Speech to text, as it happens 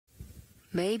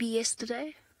Maybe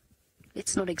yesterday.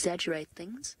 Let's not exaggerate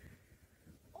things.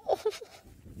 Oh,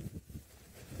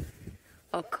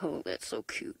 oh cool, that's so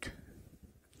cute.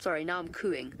 Sorry, now I'm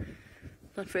cooing.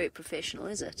 Not very professional,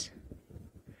 is it?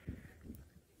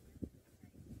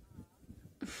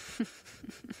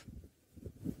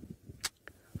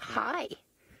 Hi.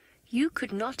 You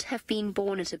could not have been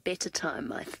born at a better time,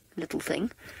 my little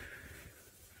thing.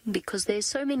 Because there's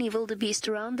so many wildebeest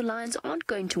around, the lions aren't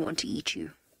going to want to eat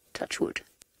you. Touch wood.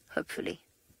 Hopefully.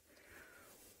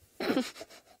 Let's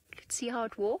see how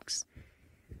it walks.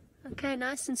 Okay,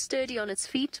 nice and sturdy on its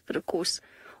feet, but of course,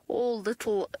 all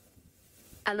little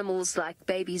animals like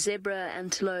baby zebra,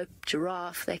 antelope,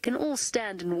 giraffe, they can all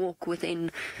stand and walk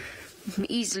within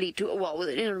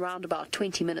within around about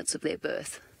 20 minutes of their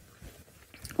birth.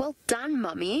 Well done,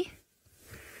 Mummy.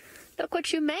 Look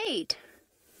what you made.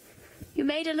 You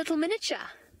made a little miniature.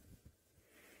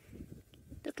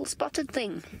 Little spotted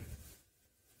thing.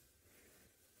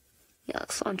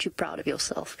 Yes, aren't you proud of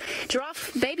yourself?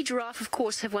 Baby giraffe, of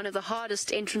course, have one of the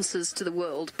hardest entrances to the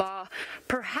world, bar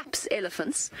perhaps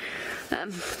elephants.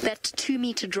 That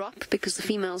 2-meter drop, because the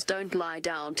females don't lie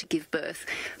down to give birth,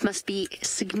 must be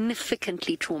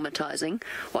significantly traumatizing.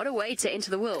 What a way to enter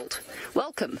the world.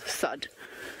 Welcome, thud.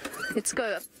 Let's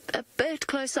go a bit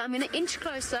closer. I'm going to inch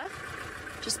closer,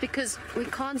 just because we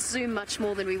can't zoom much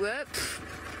more than we were.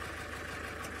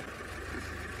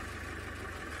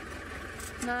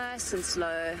 Nice and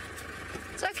slow.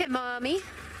 It's okay, Mommy.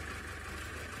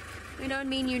 We don't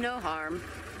mean you no harm.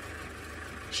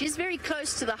 She's very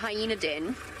close to the hyena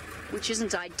den, which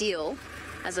isn't ideal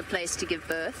as a place to give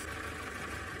birth.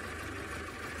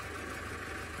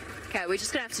 Okay, we're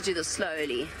just going to have to do this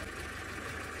slowly.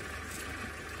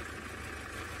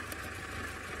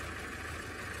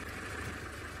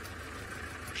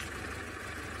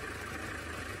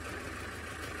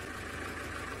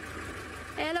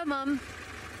 Hello, Mum.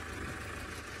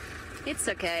 It's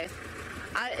okay.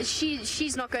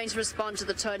 She's not going to respond to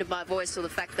the tone of my voice or the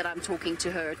fact that I'm talking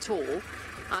to her at all.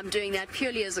 I'm doing that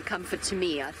purely as a comfort to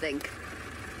me, I think.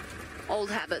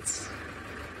 Old habits.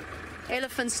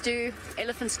 Elephants do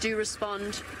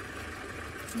respond,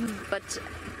 but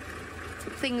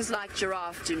things like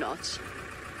giraffe do not.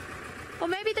 Or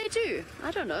maybe they do. I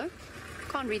don't know.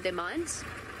 Can't read their minds.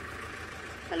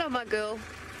 Hello, my girl.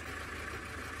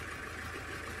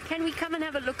 Can we come and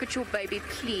have a look at your baby,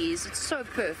 please? It's so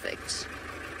perfect.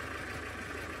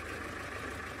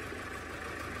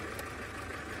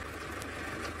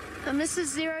 Mrs.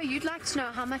 Zero, you'd like to know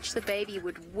how much the baby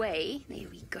would weigh. There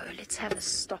we go. Let's have a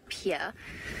stop here.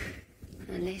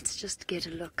 And let's just get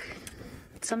a look.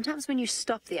 Sometimes when you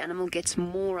stop, the animal gets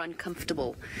more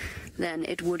uncomfortable than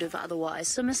it would have otherwise.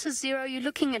 So, Mrs. Zero, you're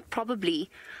looking at probably,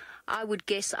 I would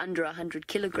guess, under 100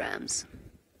 kilograms.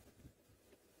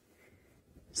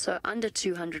 So under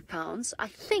 200 pounds. I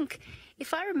think,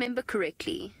 if I remember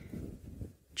correctly,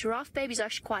 giraffe babies are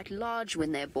actually quite large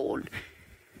when they're born.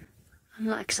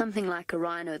 Unlike something like a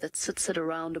rhino that sits at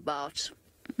around about,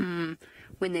 when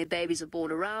their babies are born,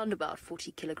 around about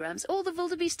 40 kilograms. Oh, the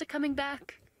wildebeest are coming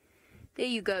back. There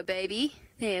you go, baby.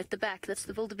 There at the back. That's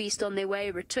the wildebeest on their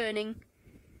way, returning.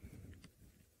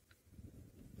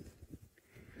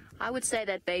 I would say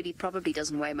that baby probably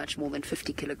doesn't weigh much more than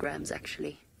 50 kilograms,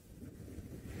 actually.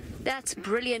 That's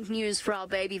brilliant news for our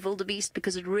baby wildebeest,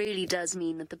 because it really does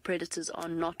mean that the predators are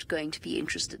not going to be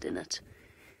interested in it.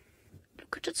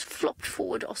 Look at its flopped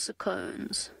forward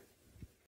ossicones.